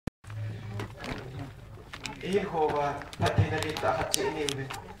이호와 파티너리 딱 같이 이니면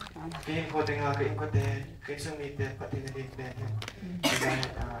개인 코딩하 개인 코딩 개성미때 파티너리때 그다음에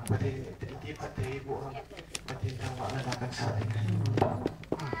파티 이 파티 뭐 파티 당 많은 나간 사람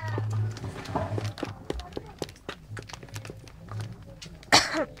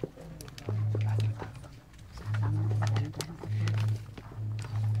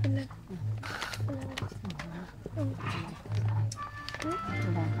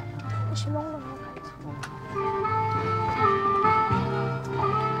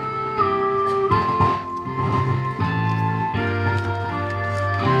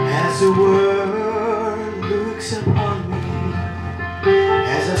As the world looks upon me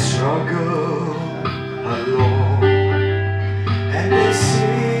as I struggle alone, and they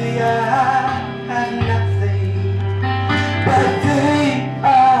say I have nothing, but they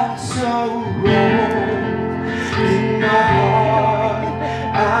are so wrong. In my heart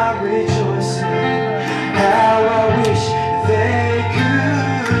I rejoice.